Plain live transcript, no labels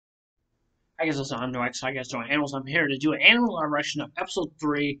I guess that's not new. I guess doing animals. I'm here to do an animal direction of episode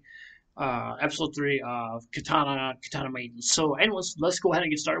three of Katana Maidens. So, anyways, let's go ahead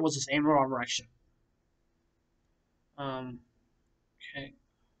and get started with this animal direction. Okay.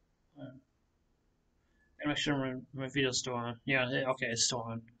 And make sure my video's still on. Yeah, okay, it's still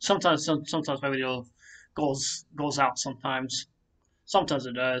on. Sometimes my video goes out. Sometimes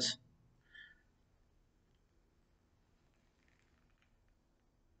it does.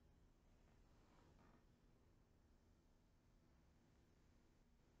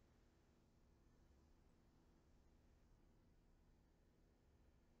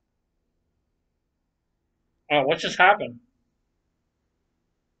 Oh, what just happened?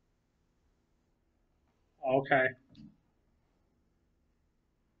 Okay.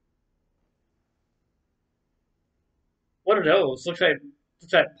 What are those? Looks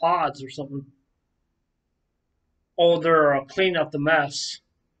like pods or something. Oh, they're cleaning up the mess.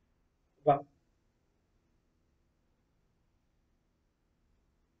 But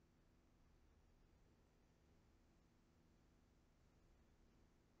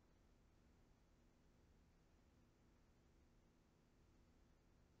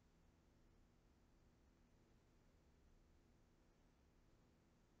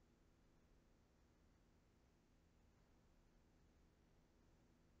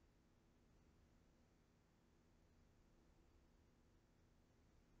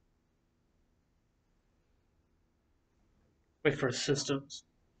wait for assistance.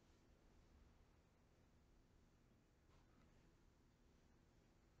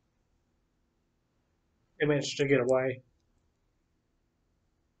 They managed to get away.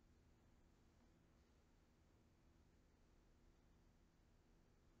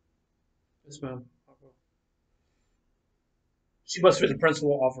 Yes, ma'am. She must be the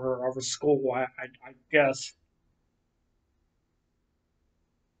principal of her school. I guess.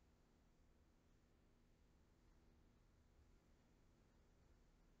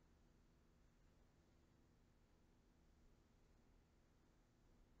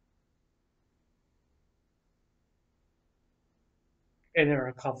 And their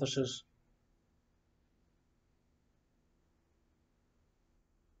accomplices.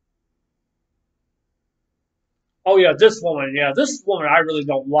 Oh yeah, this woman. Yeah, this woman I really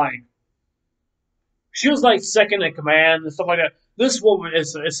don't like. She was like second in command and stuff like that. This woman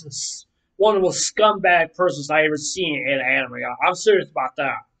is one of the most scumbag persons I ever seen in anime. I'm serious about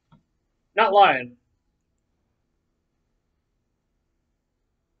that. Not lying.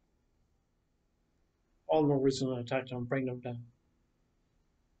 All the more reason to attack them, bring them down.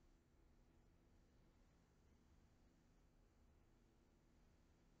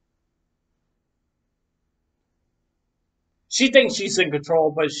 She thinks she's in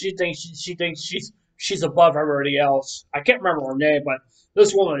control, but she thinks she's above everybody else. I can't remember her name, but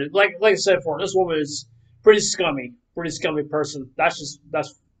this woman, like I said before, this woman is pretty scummy person. That's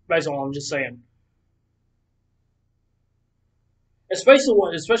all I'm just saying.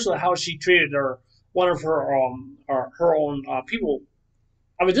 Especially how she treated one of her own people.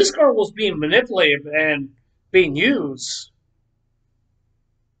 I mean, this girl was being manipulated and being used.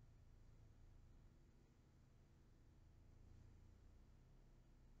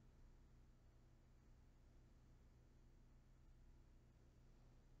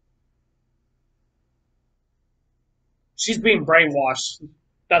 She's being brainwashed.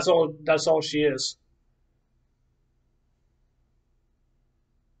 That's all she is.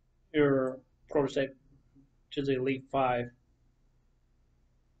 Your prototype to the Elite Five.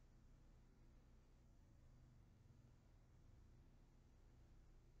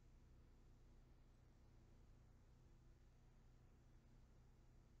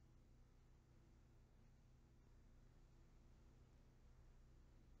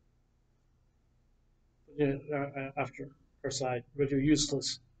 After her side, but you're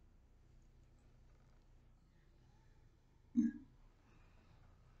useless.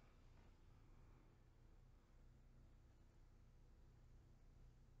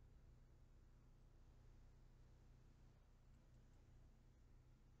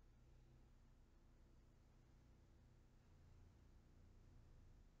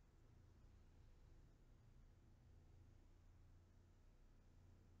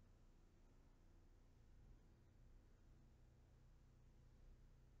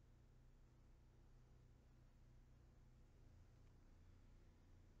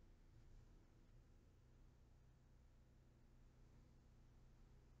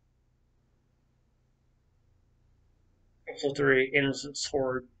 Also, three innocent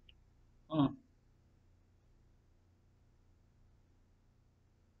sword. Mm.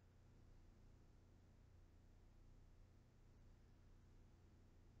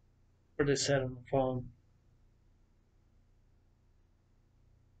 What they said on the phone.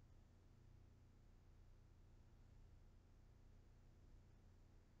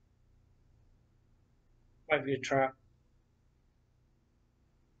 Might be a trap.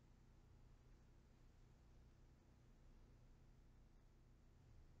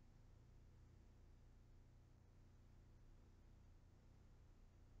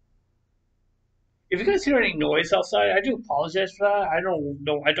 If you guys hear any noise outside, I do apologize for that. I don't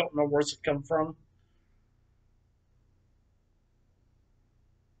know. I don't know where it's come from.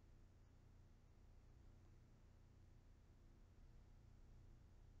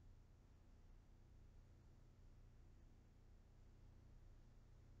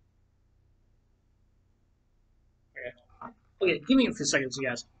 Okay. Okay, give me a few seconds, you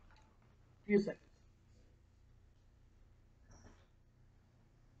guys. A few seconds.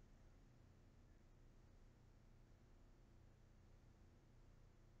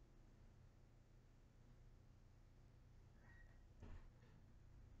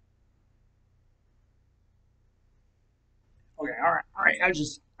 Okay, all right.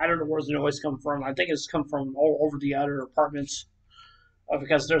 I don't know where the noise come from. I think it's come from all over the other apartments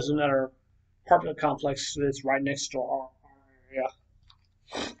because there's another apartment complex that's right next to our area.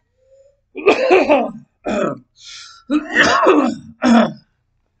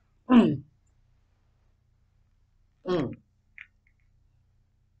 Mm, mm.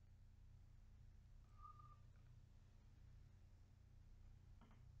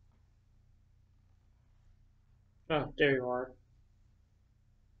 Oh, there you are.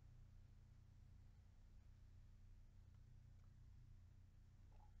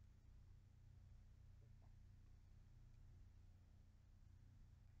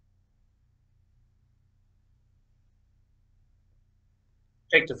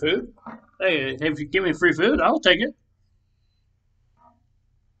 Take the food. Hey, if you give me free food, I'll take it.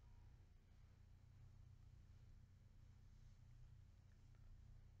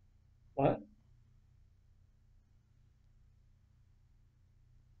 What?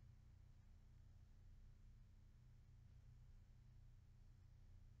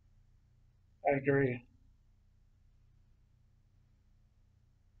 I agree.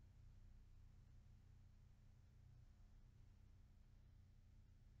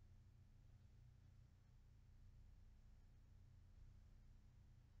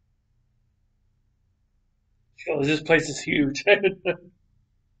 Oh, this place is huge.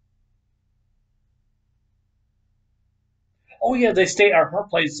 Oh yeah, they stay at her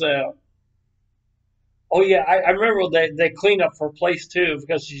place. Oh yeah, I remember they clean up her place too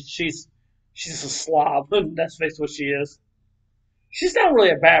because she's a slob. That's basically what she is. She's not really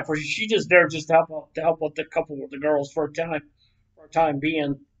a bad person. She just there just to help with the couple with the girls for a time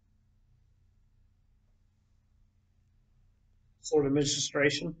being sort of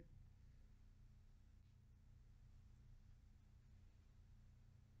administration.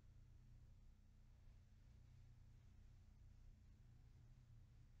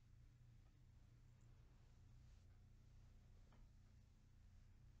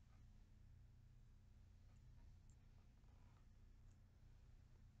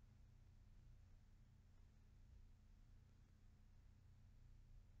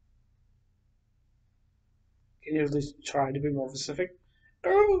 Can you at least try to be more specific?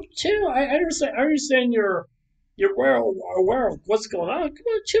 Girl, chill. I understand. I understand you're aware of what's going on. Come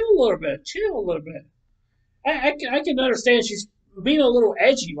on, chill a little bit. Chill a little bit. I can understand she's being a little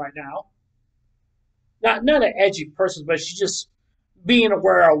edgy right now. Not an edgy person, but she's just being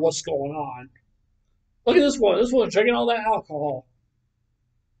aware of what's going on. Look at this one. This one's drinking all that alcohol.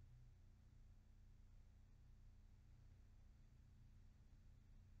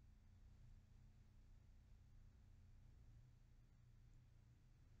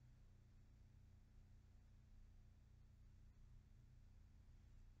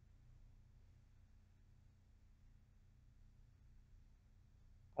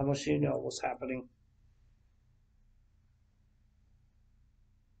 How much do you know what's happening?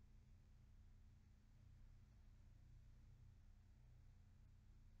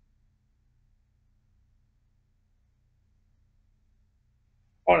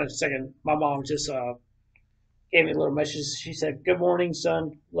 Hold on a second. My mom just gave me a little message. She said, "Good morning,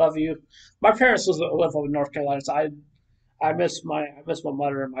 son. Love you." My parents live up in North Carolina, so I miss my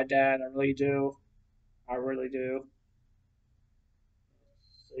mother and my dad. I really do. I really do.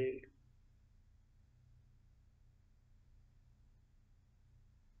 See,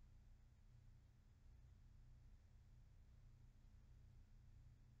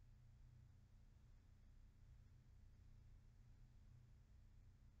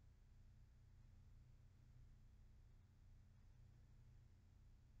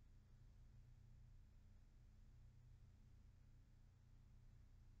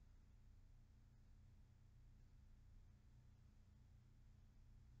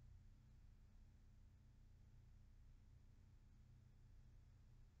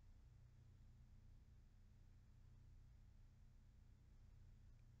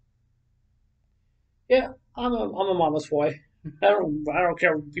 Yeah, I'm a mama's boy. I don't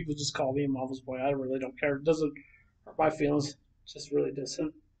care if people just call me a mama's boy. I really don't care. It doesn't hurt my feelings. It just really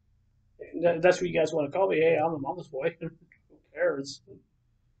doesn't. If that's what you guys want to call me. Hey, I'm a mama's boy. Who cares?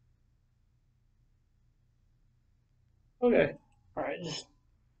 Okay. All right.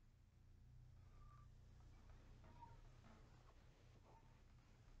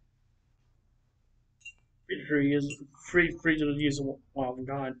 Free to use free to use a wild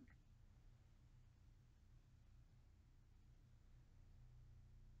god.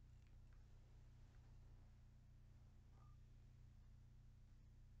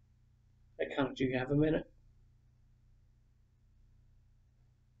 That kind of. Do you have a minute?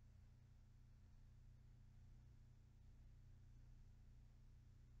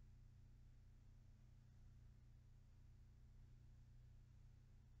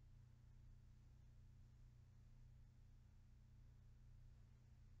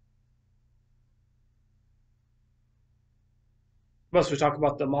 Must we talk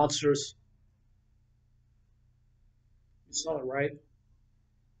about the monsters? You saw it, right?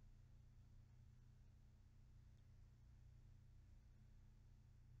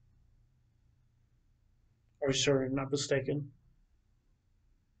 Are you sure you're not mistaken?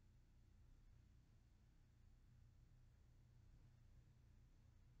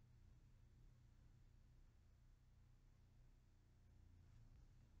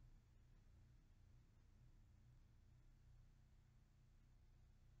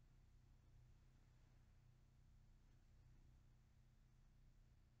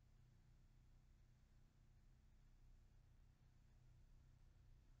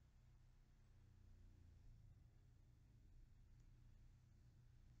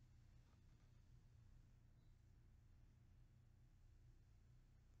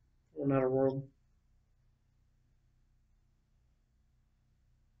 We're not a world.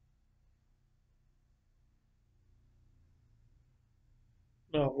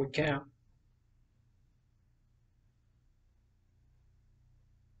 No, we can't.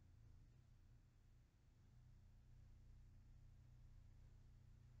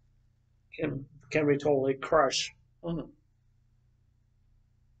 Can be totally crushed. Mhm.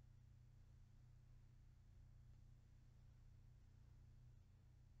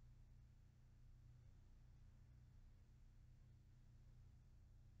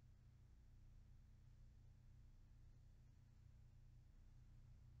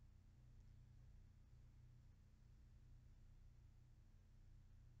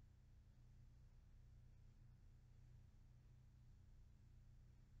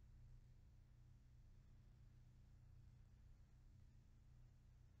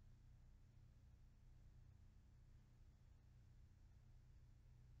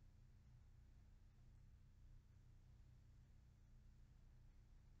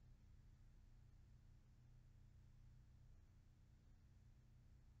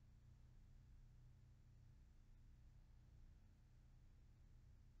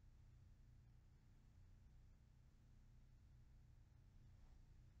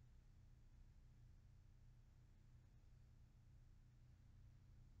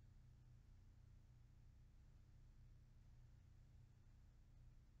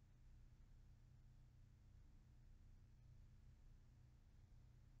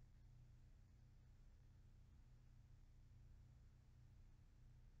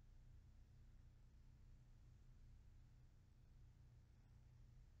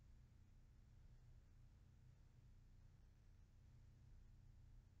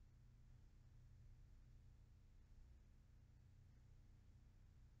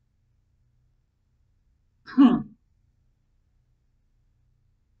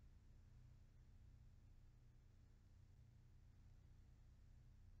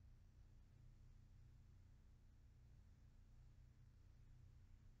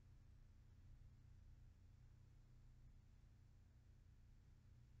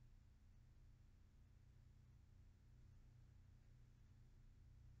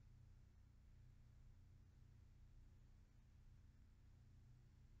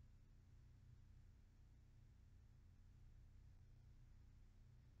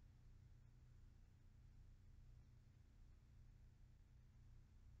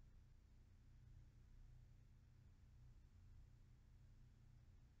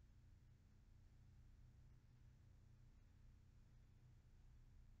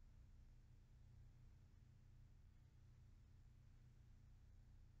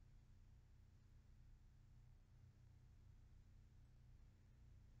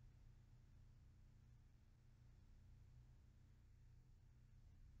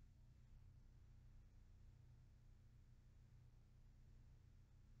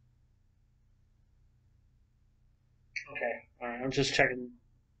 Okay, all right. I'm just checking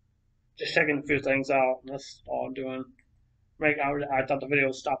a few things out. That's all I'm doing. I thought the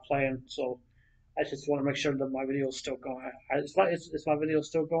video stopped playing, so I just want to make sure that my video is still going. Is my video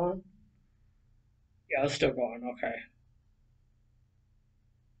still going? Yeah, it's still going. Okay.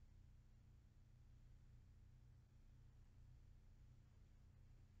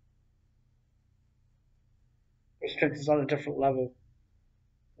 Her strength is on a different level.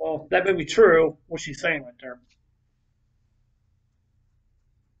 Well, that may be true. What she's saying right there.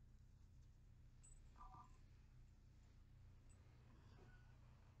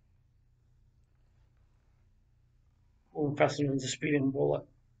 We're faster than the speeding bullet.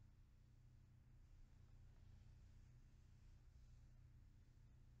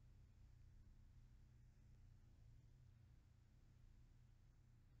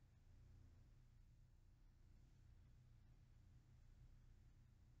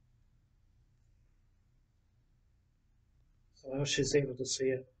 So now she's able to see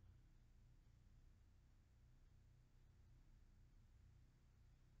it.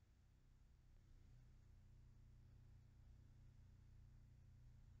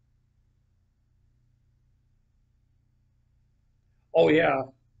 Oh yeah,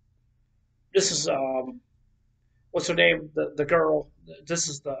 this is what's her name? The girl. This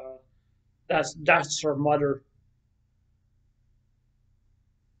is the that's her mother.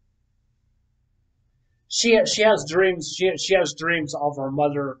 She has dreams. She has dreams of her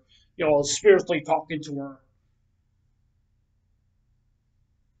mother. You know, spiritually talking to her.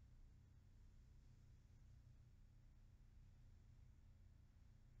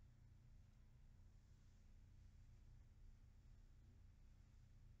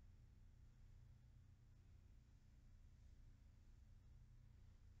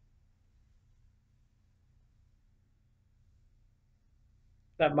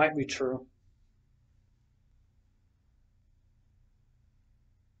 That might be true.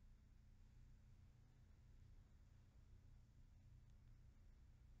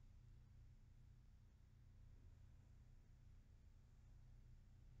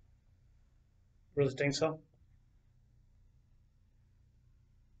 Really think so?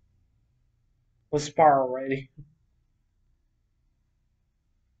 With Sparrow, right?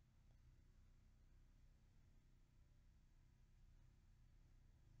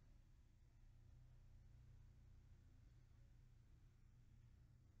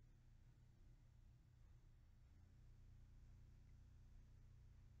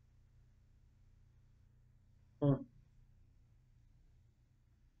 Hmm.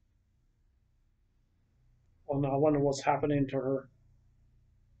 Well, no, I wonder what's happening to her.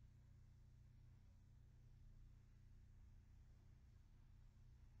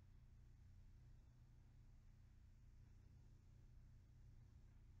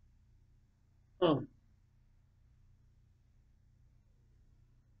 Hmm.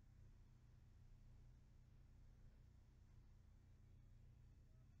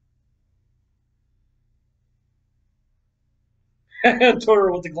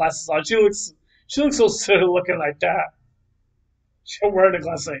 Tora with the glasses on. She looks so silly looking like that. She'll wear the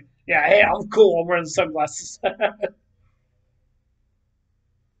glasses. Like, yeah, hey, I'm cool. I'm wearing the sunglasses.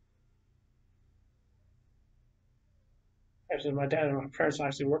 Actually, my dad and my parents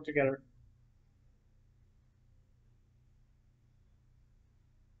actually work together.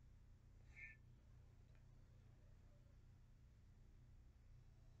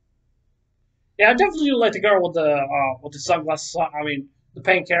 Yeah, I definitely like the girl with the sunglasses on. I mean, the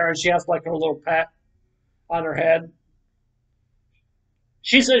pink hair, and she has like her little pet on her head.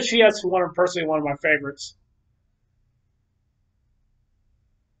 She says she has personally one of my favorites.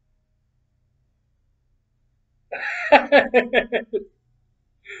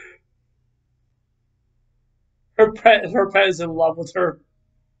 Her pet is in love with her.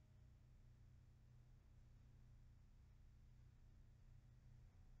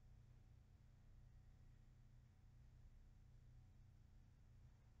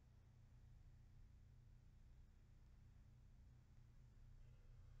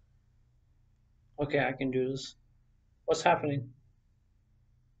 Okay, I can do this. What's happening?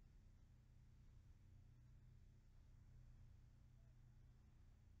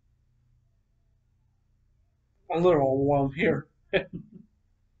 I'm a little overwhelmed here.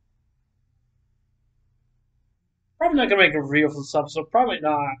 Probably not gonna make a review for this episode. Probably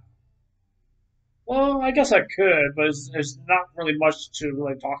not. Well, I guess I could, but there's not really much to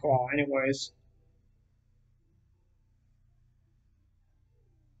really talk about, anyways.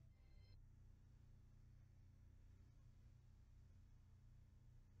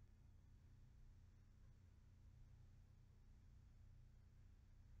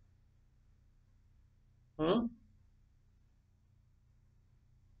 Hmm?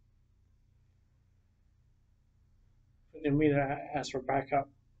 didn't mean to ask for backup.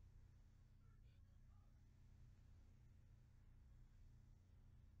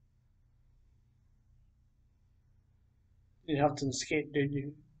 You have to escape, did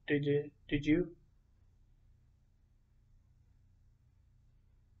you? Did you? Did you?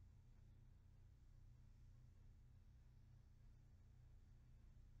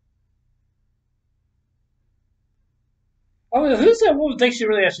 I mean, who's that woman thinks she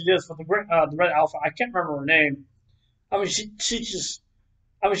really actually did this with the red outfit? I can't remember her name. I mean, she just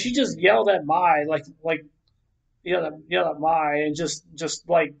yelled at Mai like yelled at Mai and just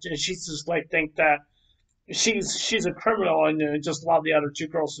like she's just like think that she's a criminal and just allowed the other two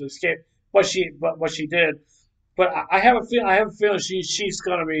girls to escape. What she did. But I have a feeling she's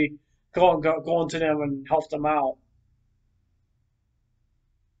gonna be going to them and help them out.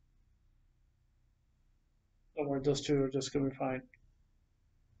 Don't worry, those two are just gonna be fine.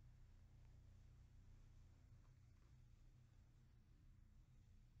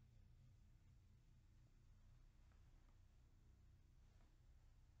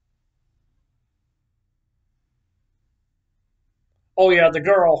 Oh yeah, the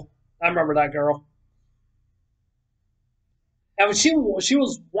girl. I remember that girl. I mean, she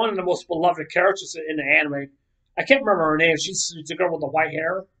was one of the most beloved characters in the anime. I can't remember her name. She's the girl with the white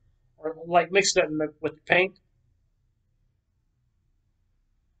hair, or like mixed it with pink.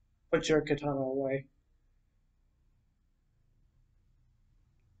 Put your katana away.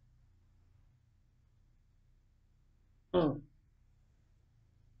 Hmm.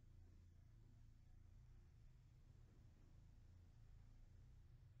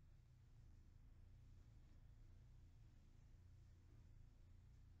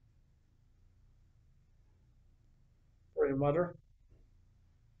 For your mother.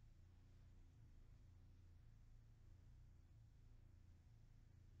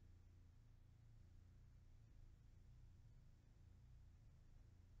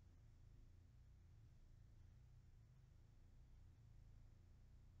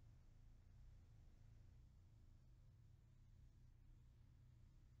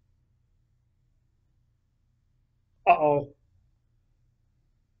 Uh oh.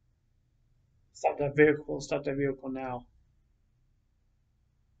 Stop that vehicle. Stop that vehicle now.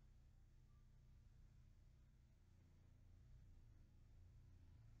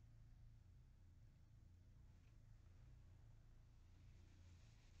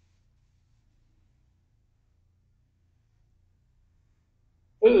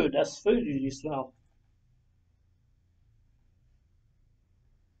 Food. That's food you smell.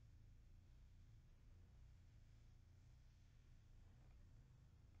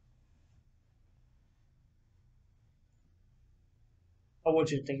 I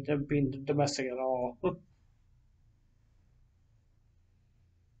want you to think them being domestic at all.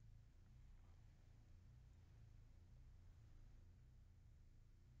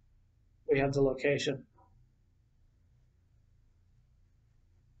 We have the location.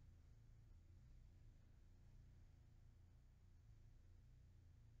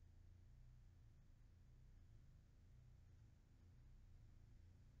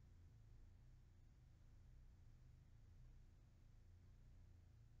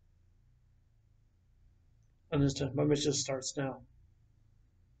 Understood. My mission starts now.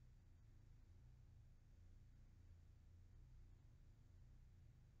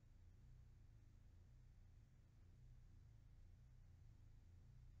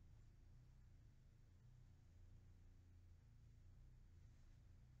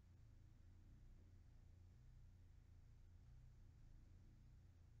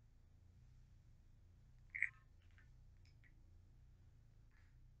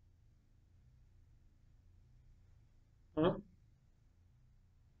 Huh?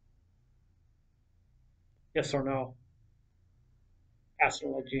 Yes or no? Ask her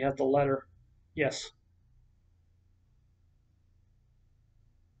like, do you have the letter? Yes.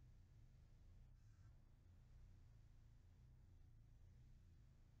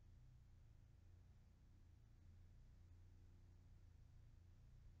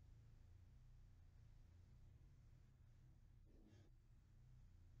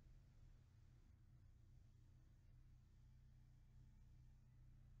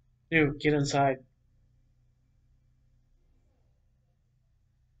 You get inside.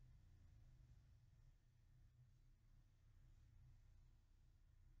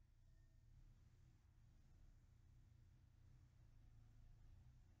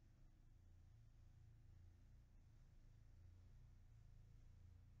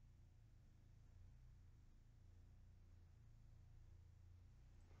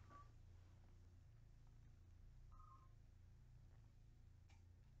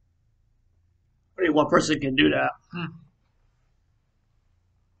 Only one person can do that.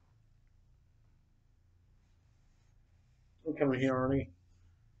 coming here, Ernie.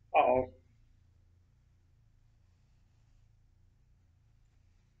 Uh-oh.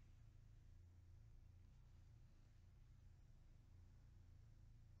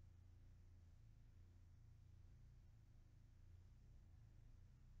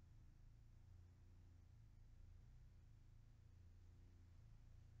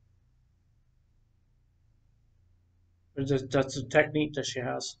 That's a technique that she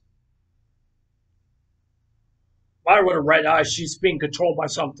has. Why with a red eye, she's being controlled by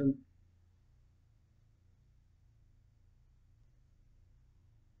something.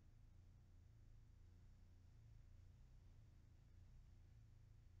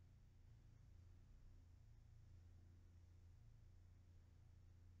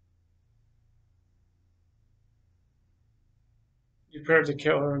 You prepare to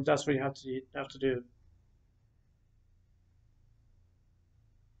kill her, and that's what you have to do.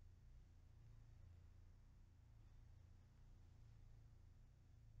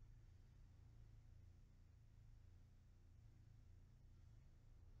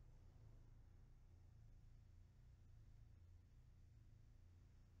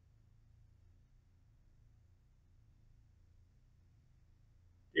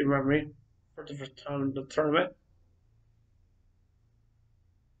 You remember me for the first time in the tournament?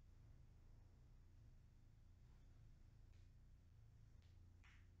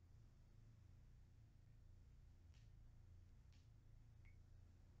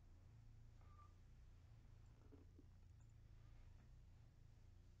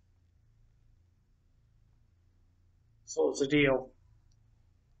 So it's a deal.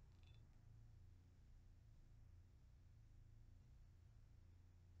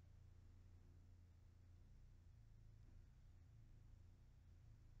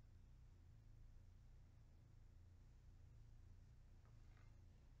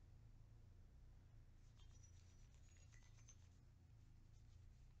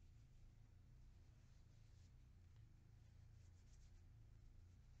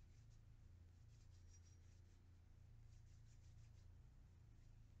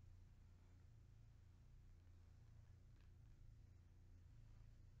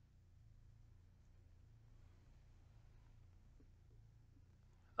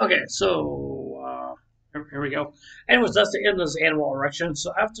 Okay, so here we go. Anyways, that's the end of this animal erection.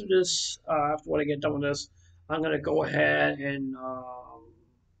 So after this, after when I get done with this, I'm gonna go ahead and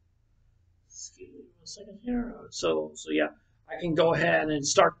excuse me 1 second here. So yeah, I can go ahead and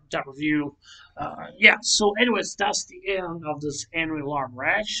start that review. Yeah. So anyways, that's the end of this annual alarm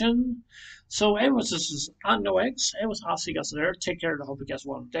reaction. So anyways, this is UnknownX. Anyways, I'll see you guys later. Take care, and I hope you guys have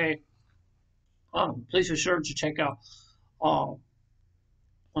a wonderful day. Please be sure to check out. Um,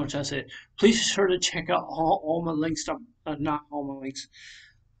 what I'm trying to say. Please be sure to check out all my links. Not all my links.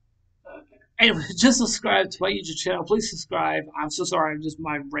 Anyway, just subscribe to my YouTube channel. Please subscribe. I'm so sorry. I'm just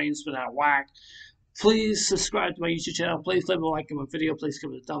my brain's been out of whack. Please subscribe to my YouTube channel. Please leave a like on my video. Please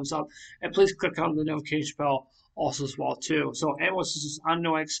give it a thumbs up. And please click on the notification bell also as well too. So anyways, this is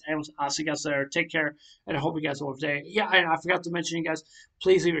UnknownX. Anyways, I'll see you guys there. Take care, and I hope you guys have a wonderful day. Yeah, and I forgot to mention you guys,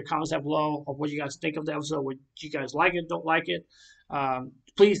 please leave your comments down below of what you guys think of the episode. Would you guys like it, don't like it?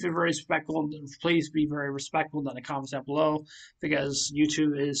 Please be very respectful. Please be very respectful in the comments down below, because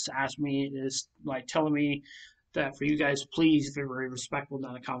YouTube is asking me, is like telling me that for you guys, please be very respectful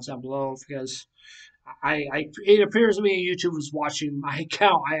in the comments down below, because it appears to me YouTube is watching my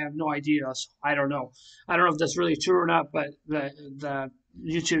account. I have no idea. So I don't know. I don't know if that's really true or not, but the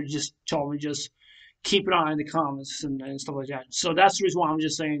YouTube just told me just keep an eye on the comments and stuff like that. So that's the reason why I'm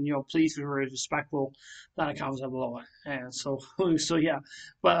just saying, please be very respectful in the comments down below. And so, so yeah.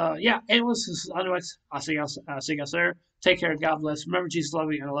 But yeah, anyways, this is Underwex. I'll see you guys there. Take care. God bless. Remember, Jesus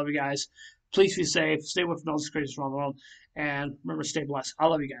love you, and I love you guys. Please be safe. Stay with those crazies around the world. And remember, stay blessed. I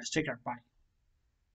love you guys. Take care. Bye.